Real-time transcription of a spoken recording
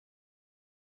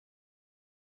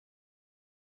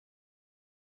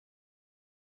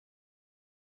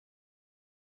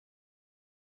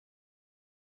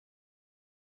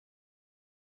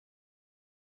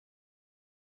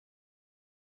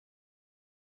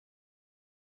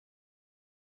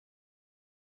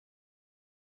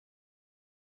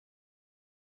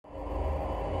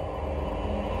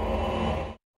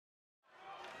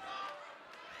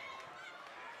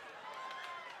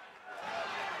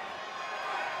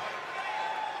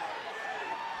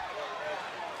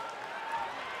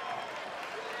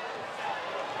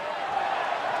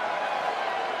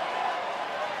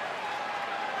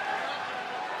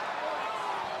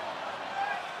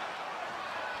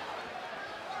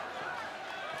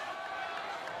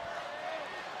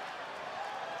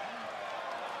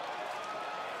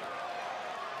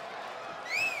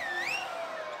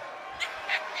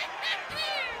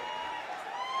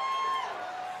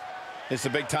It's a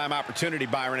big-time opportunity,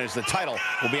 Byron, as the title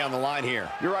will be on the line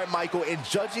here. You're right, Michael, and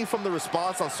judging from the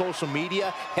response on social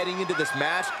media heading into this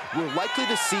match, we're likely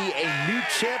to see a new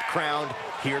champ crowned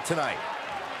here tonight.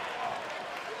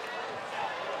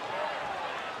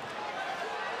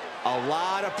 A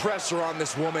lot of pressure on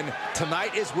this woman.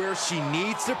 Tonight is where she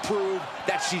needs to prove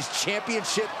that she's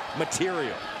championship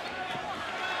material.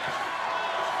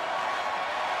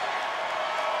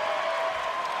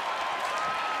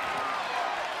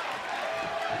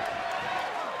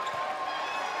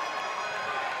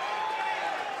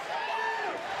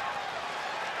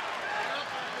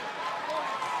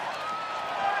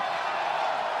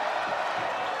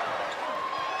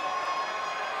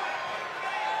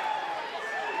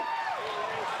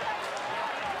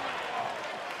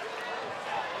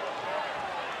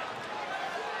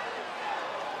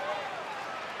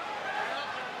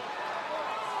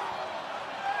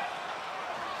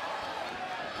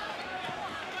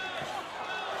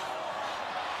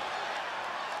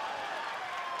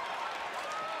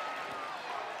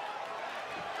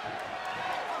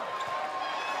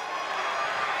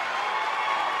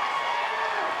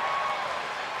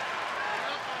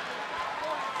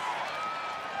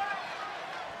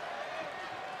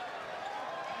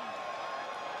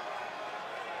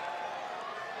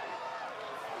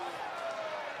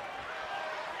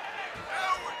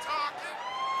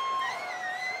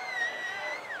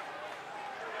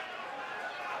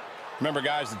 Remember,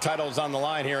 guys, the title is on the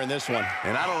line here in this one.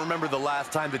 And I don't remember the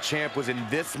last time the champ was in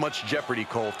this much jeopardy,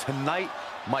 Cole. Tonight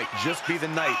might just be the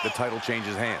night the title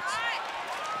changes hands.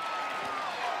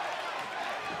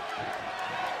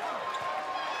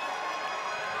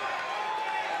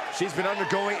 She's been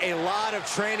undergoing a lot of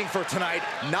training for tonight,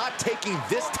 not taking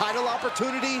this title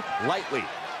opportunity lightly.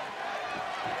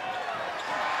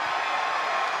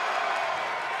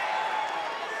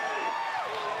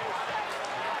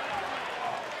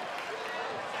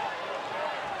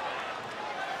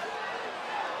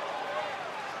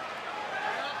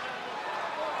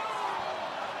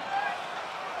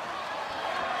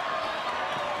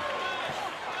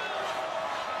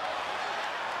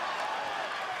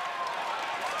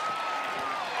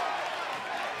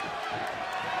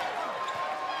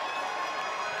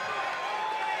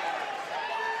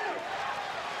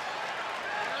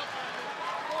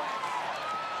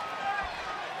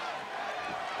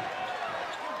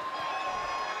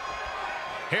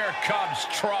 Here comes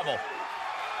trouble.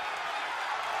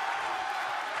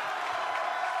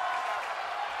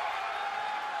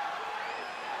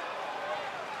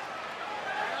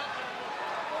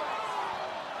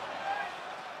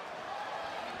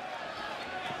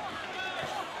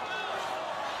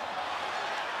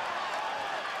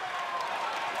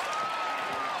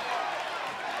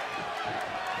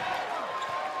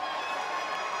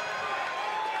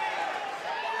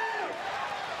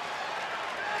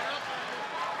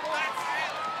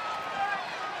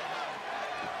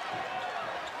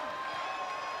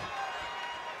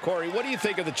 Corey, what do you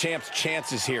think of the champ's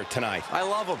chances here tonight? I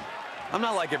love them. I'm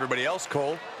not like everybody else,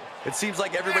 Cole. It seems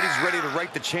like everybody's ready to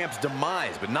write the champ's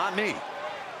demise, but not me.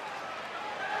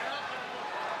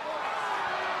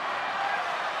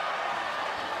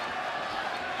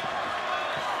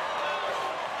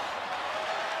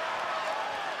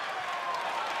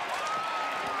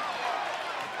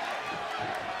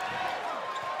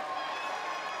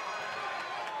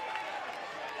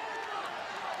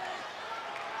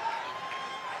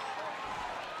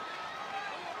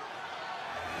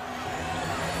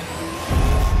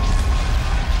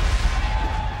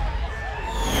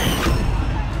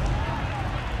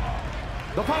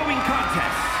 The following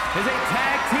contest is a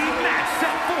tag team match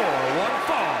set for one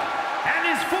fall and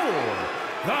is for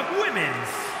the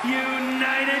Women's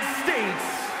United States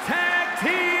Tag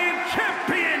Team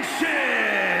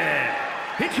Championship.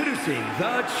 Introducing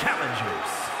the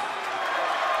challengers.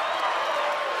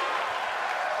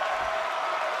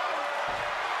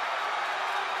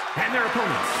 And their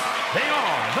opponents, they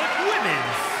are the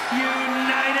Women's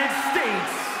United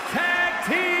States Tag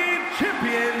Team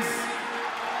Champions.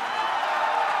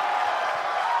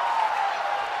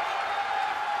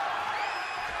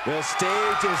 The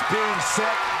stage is being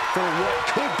set for what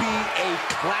could be a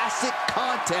classic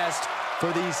contest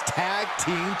for these tag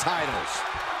team titles.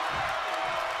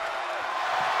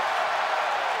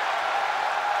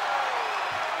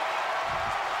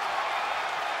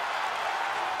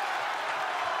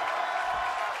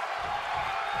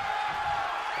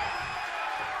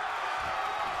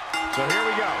 So here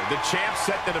we go. The champs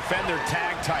set to defend their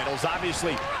tag titles.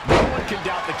 Obviously, no one can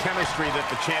doubt the chemistry that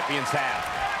the champions have.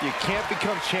 You can't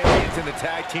become champions in the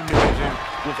tag team division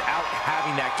without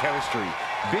having that chemistry.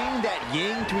 Being that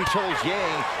yin to each other's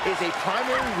yang is a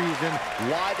primary reason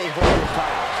why they hold those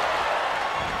titles.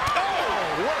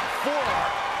 Oh, what a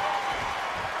forearm.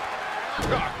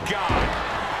 Oh, God.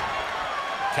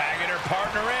 Tagging her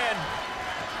partner in.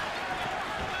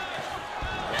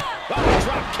 Oh,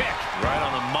 drop kick. Right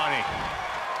on the money.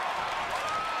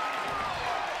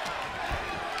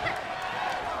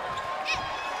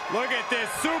 Look at this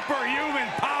superhuman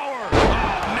power.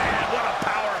 Oh, man, what a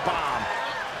power bomb.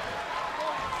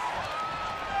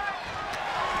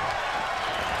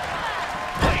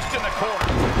 Placed in the corner.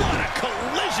 What a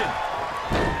collision.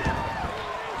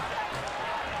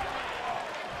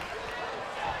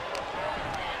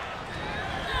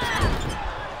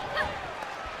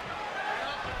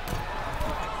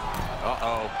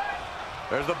 Uh-oh.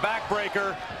 There's the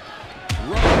backbreaker.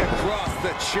 Right across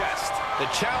the chest. The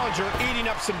challenger eating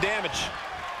up some damage.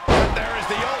 And there is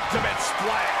the ultimate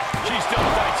splash. She still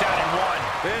fights out in one.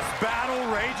 This battle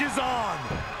rages on.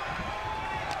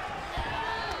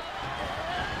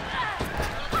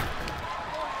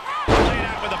 Laid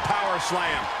out with a power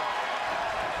slam.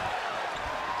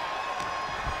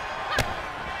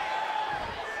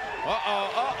 Uh-oh,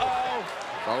 uh-oh.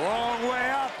 A long way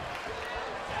up.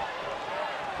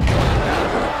 And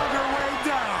a longer way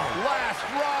down. Last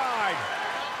ride.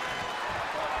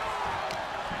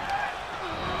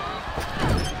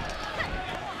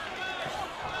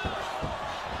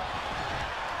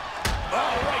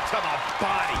 Oh, right to the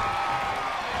body.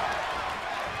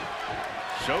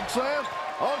 Choke slam?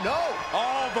 Oh, no.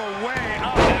 All the way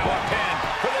up. Now a pin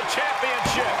for the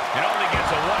championship. It only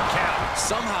gets a 1 count.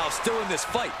 Somehow still in this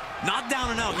fight. Not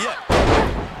down and out yet.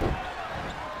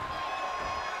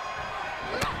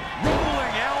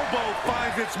 Rolling elbow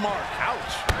finds its mark.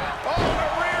 Ouch. Oh, a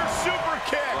rear super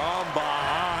kick. From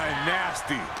behind.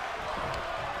 Nasty.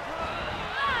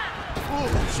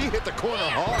 Ooh, she hit the corner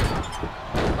hard.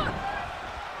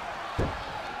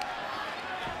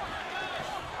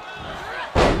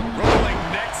 Rolling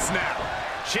neck snap.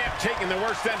 Champ taking the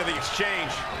worst end of the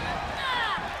exchange.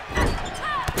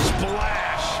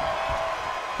 Splash.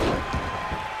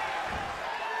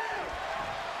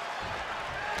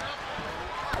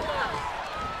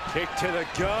 Kick to the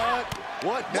gut.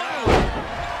 What now?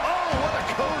 Oh, what a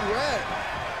code red.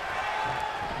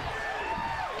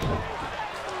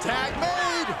 Tag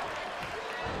made.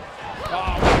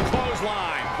 Oh, what a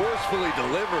clothesline. Forcefully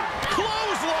delivered.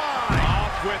 Clothesline.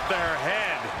 Off with their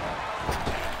head.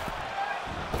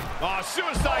 Oh,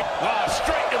 suicide. Oh,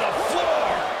 straight to the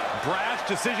floor. Brash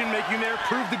decision-making there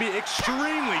proved to be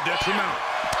extremely detrimental.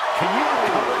 Can you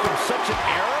recover from such an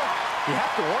error? You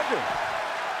have to wonder.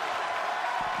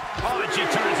 Oh, and she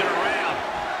turns it around.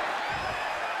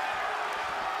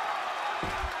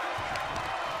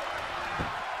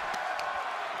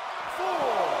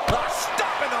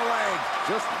 Stop in the leg.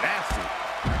 Just nasty.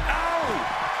 Ow!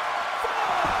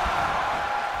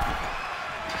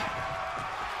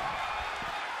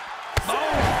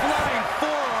 Oh, flooding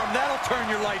forearm. That'll turn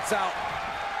your lights out.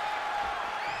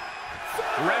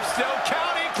 Ref still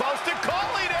counting, close to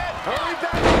calling it. Hurry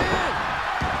back in.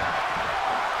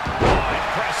 Oh,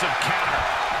 impressive counter.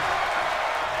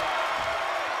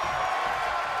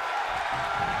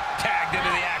 Tagged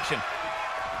into the action.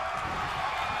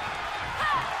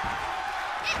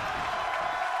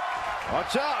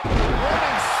 Watch out.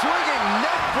 Running, swinging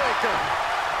neck breaker.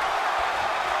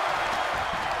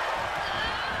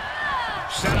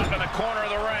 Set up in the corner of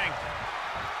the ring.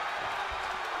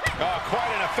 Oh,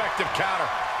 quite an effective counter.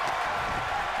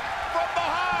 From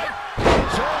behind.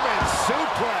 German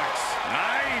suplex.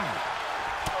 9.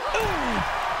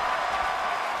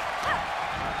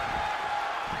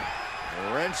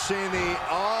 Wrenching the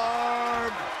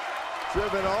arm.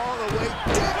 Driven all the way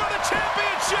down. For the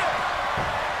championship.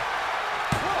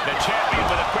 The champion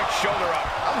with a quick shoulder up.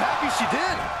 I'm happy she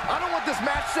did. I don't want this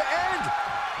match to end.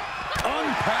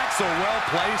 Unpacks a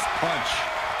well-placed punch.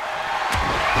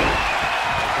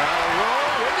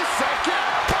 Roll. Wait a second.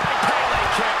 Pele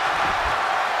kick.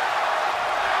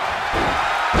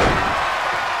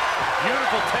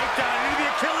 Beautiful takedown into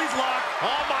the Achilles lock.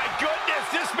 Oh my goodness,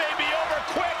 this may be over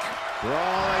quick.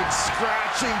 Brawling,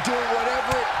 scratching, doing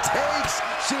whatever it takes.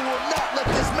 She will not let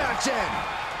this match end.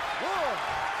 1,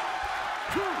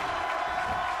 2.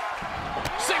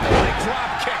 Single leg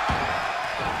drop kick.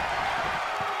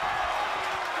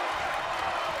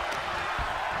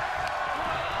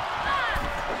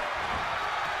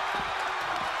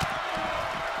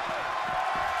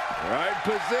 Right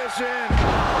position.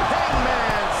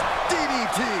 Hangman's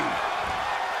DDT.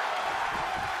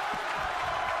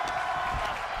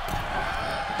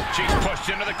 She's pushed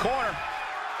into the corner.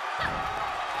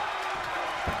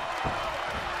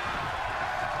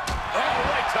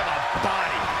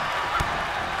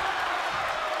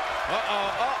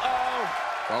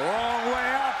 The long way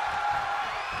up.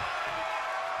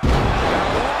 And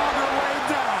a longer way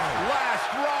down. Last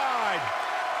ride.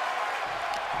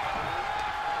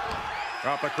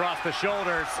 Up across the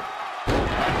shoulders. A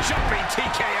jumping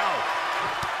TKO.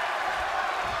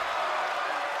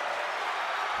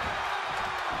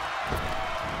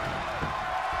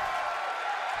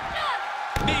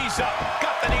 Knees up.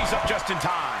 Got the knees up just in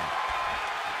time.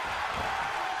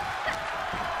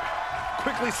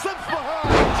 Quickly slips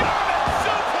behind. German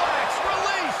suplex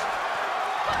released.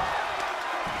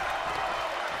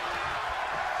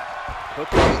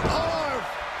 Hooking the arm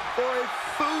for a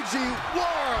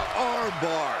Fujiwara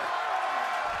armbar.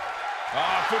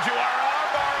 Fujiwara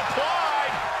armbar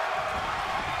applied.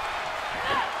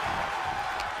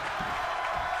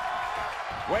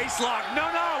 Waistlock. No.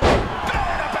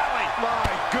 Belly to belly. My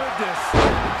goodness.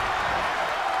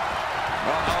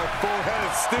 Full head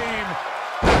of steam.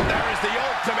 There is the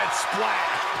ultimate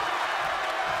splash.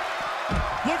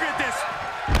 Look at this.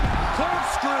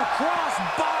 Corkscrew cross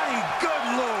body. Good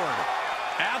Lord.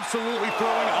 Absolutely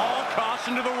throwing all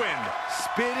caution to the wind.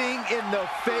 Spitting in the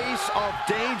face of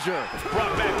danger.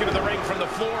 Brought back into the ring from the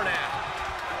floor now.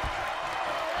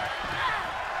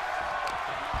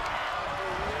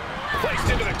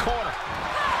 Placed into the corner.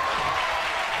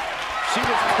 She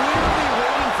was clearly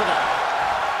waiting for that.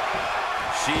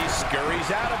 She scurries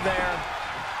out of there.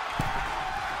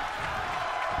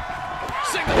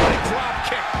 Single leg drop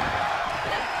kick.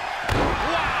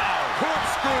 Wow!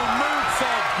 Corkscrew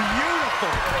moonsault. Beautiful.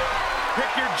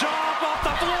 Pick your jaw up off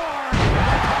the floor.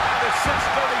 The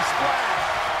 630 splash.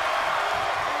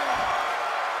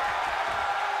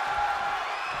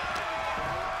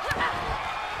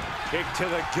 Kick to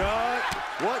the gut.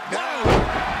 What now?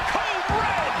 Code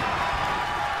red.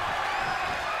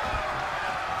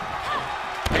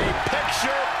 A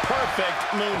picture-perfect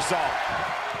moonsault.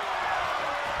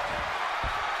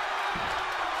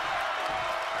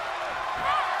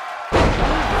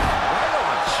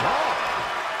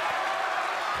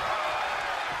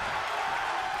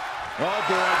 Oh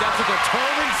boy, that's a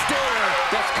determined stare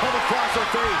that's come across her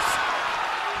face.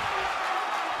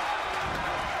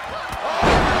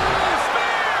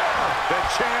 The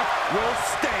champ will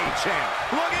stay champ.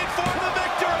 Looking for the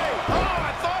victory. Oh,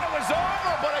 I thought it was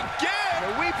over, but again.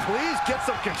 Can we please get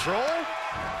some control?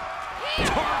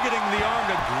 Targeting the arm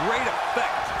to great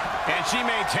effect. And she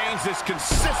maintains this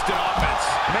consistent offense.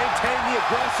 Maintain the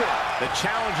aggression. The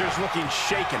challenger's looking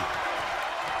shaken.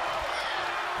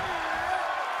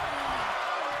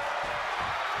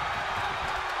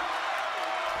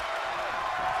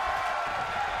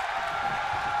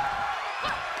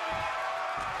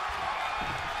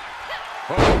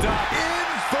 Hooked up.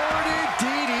 Inverted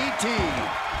DDT.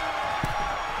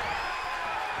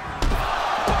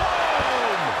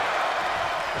 Boom!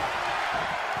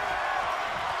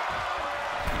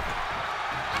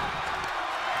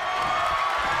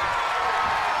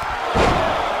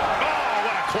 Oh,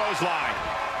 what a clothesline.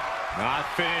 Not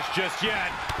finished just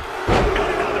yet.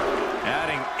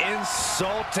 Adding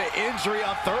insult to injury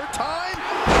a third time?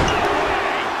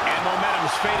 And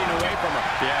momentum's fading away from her.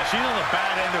 Yeah, she's on the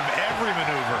bad end of every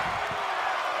maneuver.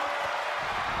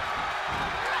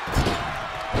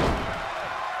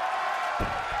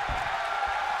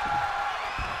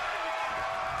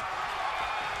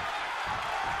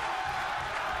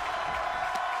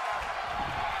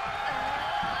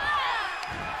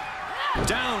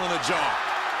 Down on the jaw.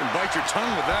 And bite your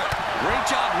tongue with that. Great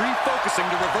job refocusing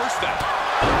to reverse that.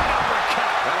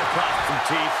 Uppercut. That'll cost some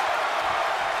teeth.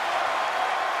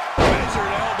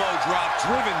 Measured elbow drop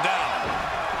driven down.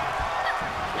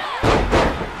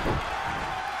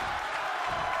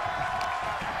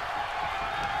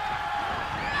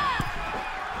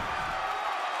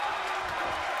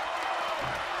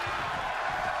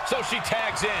 So she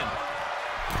tags in.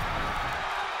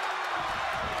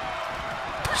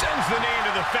 Sends the knee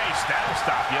into the face. That'll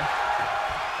stop you.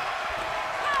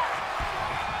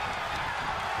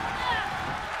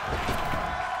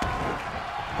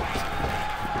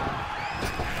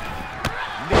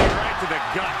 Knee right to the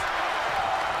gut.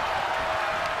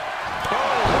 Oh,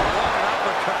 what an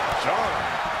uppercut. Jarring.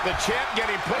 The champ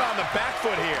getting put on the back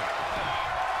foot here.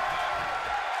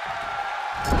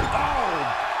 Oh!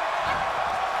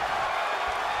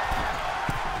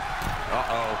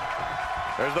 Uh-oh.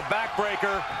 There's the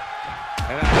backbreaker.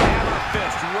 And a hammer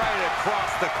fist right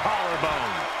across the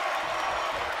collarbone.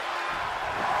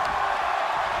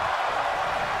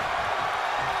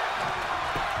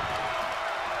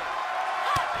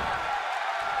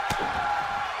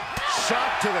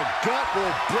 Shot to the gut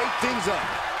will break things up.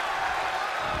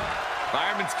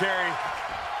 Fireman's carry.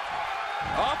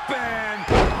 Up and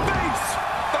face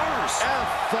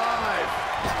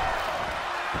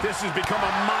This has become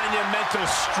a monumental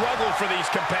struggle for these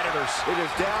competitors. It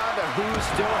is down to who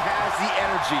still has the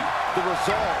energy, the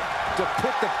resolve to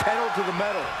put the pedal to the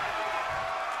metal.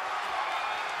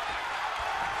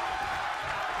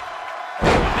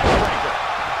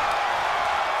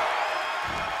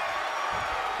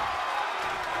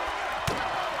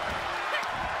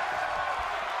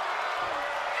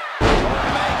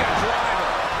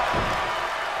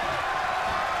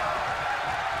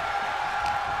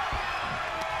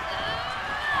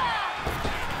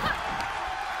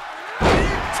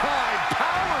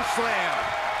 Slam.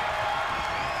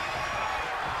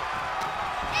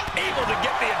 Able to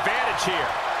get the advantage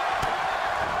here.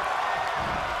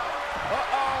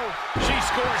 Uh-oh. She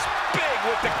scores big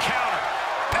with the counter.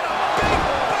 And a big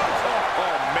boot.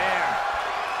 Oh, man.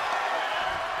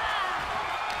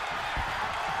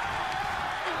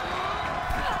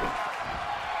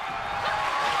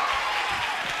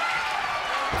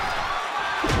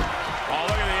 Oh,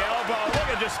 look at the elbow. Look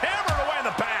at just hammering away in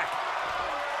the back.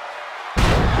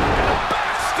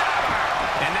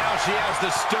 She has the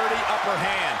sturdy upper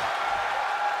hand.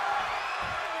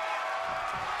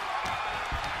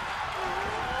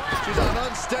 She's on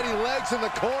unsteady legs in the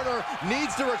corner,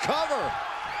 needs to recover.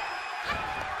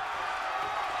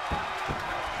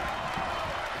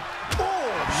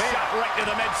 Oh, man. Shot right to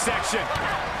the midsection.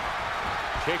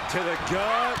 Kick to the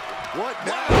gut. What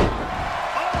now?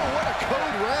 Oh, what a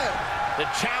code red. The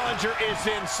challenger is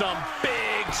in some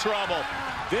big trouble.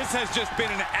 This has just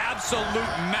been an absolute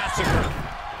massacre.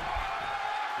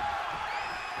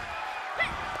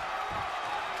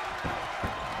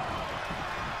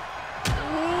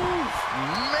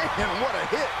 And what a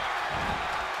hit.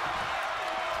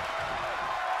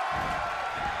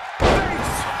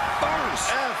 Face first.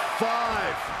 F5.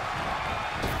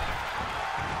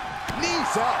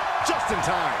 Knees up, just in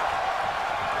time.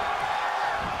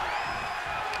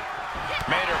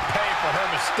 Made her pay for her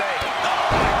mistake.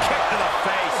 Oh, kick to the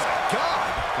face. Oh, my God.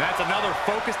 And that's another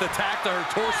focused attack to her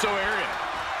torso area.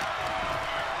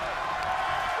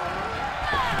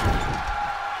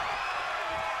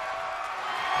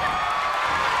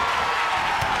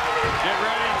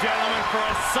 For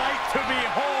a sight to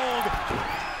behold.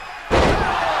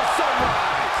 Oh,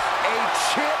 sunrise. A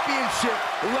championship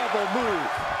level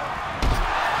move.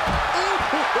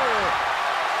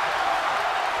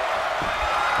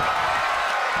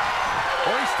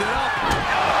 Hoisted up.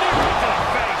 Right to the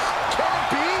face. Can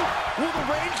it be? Will the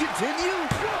reign continue?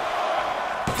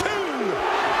 Two.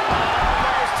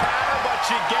 Almost had her, but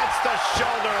she gets the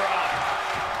shoulder up.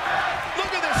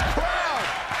 Look at this crowd.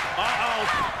 Uh-oh.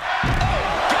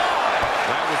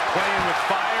 Playing with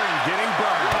fire and getting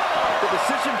burned. The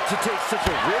decision to take such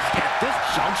a risk at this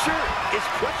juncture is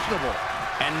questionable.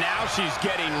 And now she's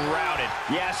getting routed.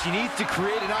 Yeah, she needs to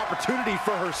create an opportunity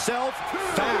for herself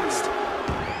fast.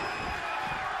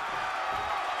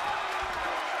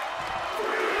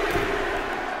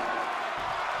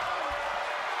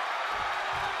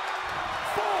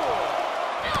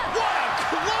 What a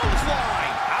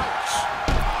clothesline! Ouch!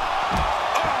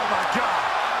 Oh, my God!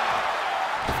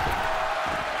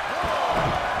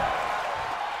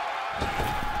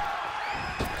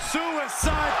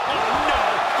 Suicide. Oh, no!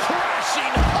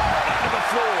 Crashing hard onto the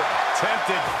floor.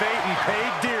 Tempted fate and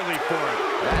paid dearly for it.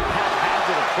 That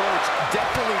haphazard approach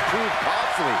definitely proved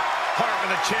costly. Hard for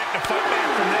the champ to fight back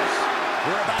from this.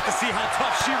 We're about to see how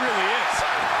tough she really is.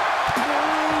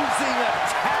 Bruising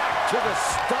attack to the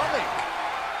stomach.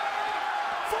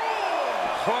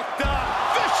 Hooked up.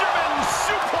 Fisherman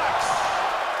suplex.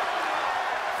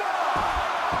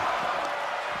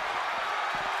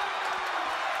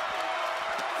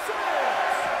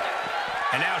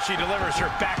 And now she delivers her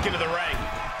back into the ring.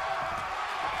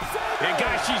 And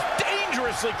guys, she's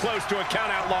dangerously close to a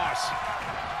count-out loss.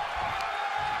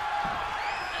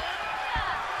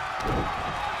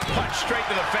 Punch straight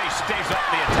to the face, stays up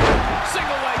the attack.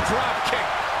 Single leg drop kick.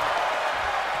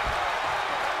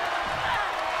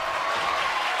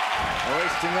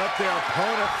 Hoisting up their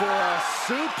opponent for a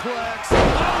suplex. Oh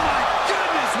my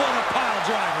goodness, what a pile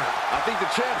driver. I think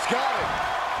the champ's got it.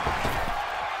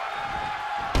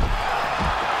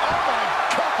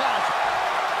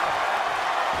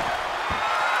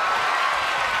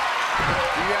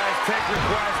 Take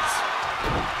requests.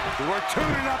 We're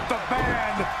tuning up the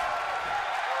band.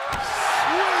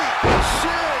 Sweet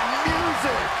chin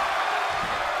music.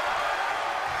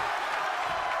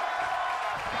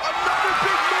 Another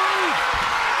big move.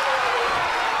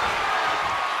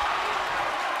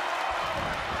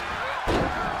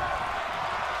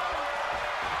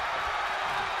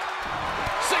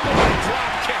 Single leg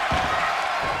drop kick.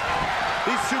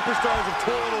 These superstars have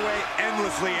toiled away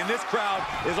endlessly, and this crowd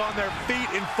is on their feet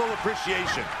in full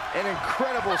appreciation. An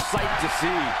incredible sight to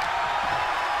see.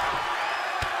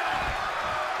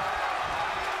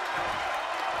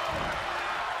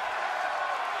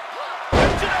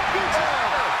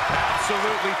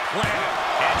 Absolutely planted.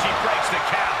 And she breaks the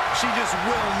count. She just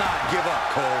will not give up,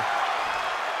 Cole.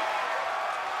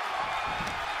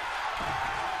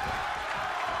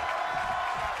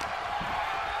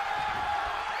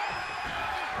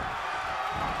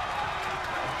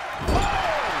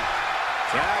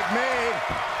 Tag made.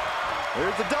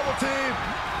 There's the double team.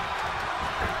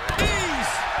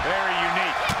 Ease. Very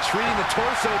unique. Treating the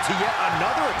torso to yet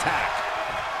another attack.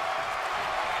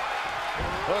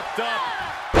 Hooked up.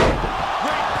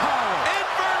 Great power.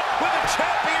 Invert with a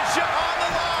championship on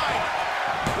the line.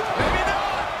 Maybe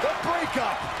not. The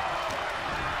breakup.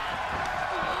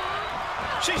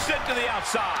 She's sent to the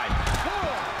outside.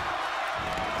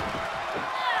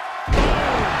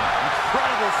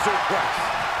 Incredible suplex.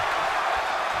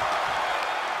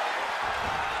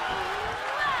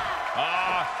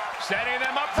 Setting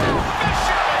them up for a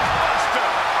fisherman's buster.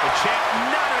 The champ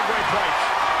not in a great place.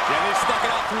 Yeah, they stuck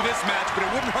it out through this match, but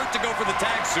it wouldn't hurt to go for the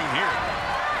tag soon here.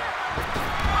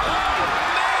 Oh,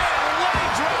 man, leg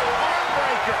drop arm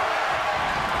breaker.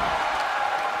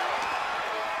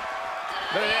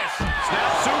 Look at this.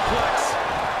 Snap suplex.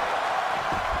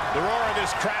 The roar of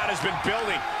this crowd has been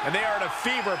building, and they are at a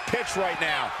fever pitch right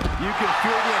now. You can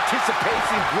feel the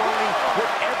anticipation growing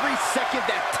with every second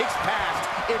that ticks past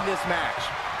in this match.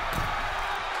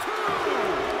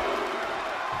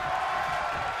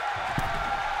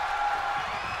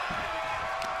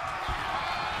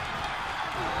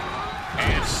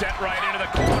 And set right into the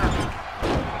corner.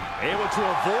 Able to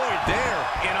avoid there.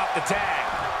 In off the tag.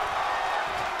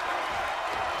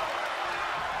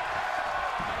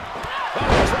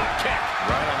 Oh, drop kick.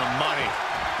 Right on the money.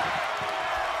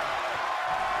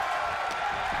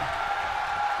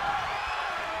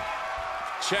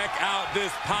 Check out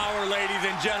this power, ladies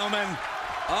and gentlemen.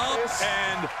 Up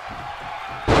and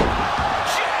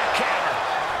jackhammer.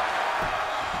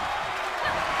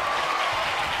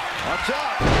 Watch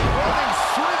out. Running,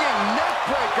 swinging neck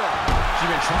breaker.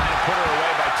 She's been trying to put her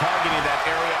away by targeting that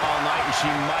area all night, and she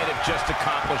might have just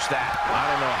accomplished that.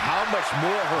 I don't know how much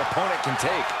more her opponent can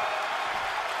take.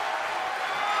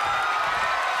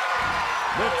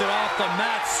 lifted off the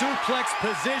mat, suplex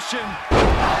position.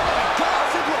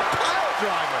 Goes into a pile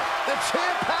driver. The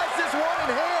champ has this one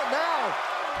in hand now.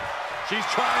 She's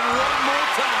trying one more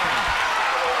time.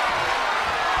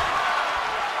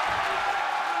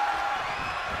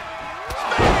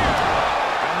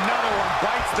 Another one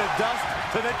bites the dust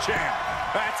to the champ.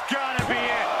 That's gotta be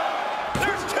it.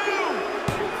 There's two.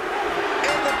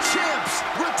 And the champs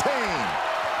retain.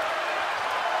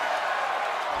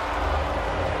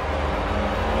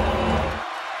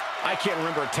 I can't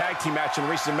remember a tag team match in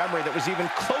recent memory that was even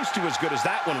close to as good as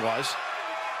that one was.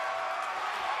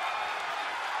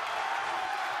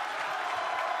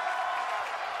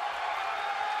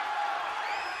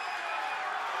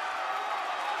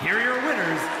 Here are your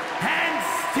winners, and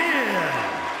still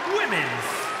Women's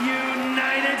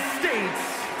United States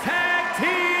Tag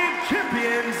Team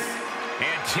Champions.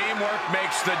 And teamwork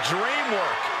makes the dream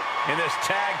work in this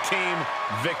tag team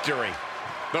victory.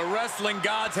 The wrestling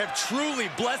gods have truly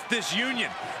blessed this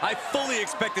union. I fully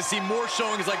expect to see more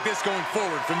showings like this going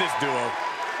forward from this duo.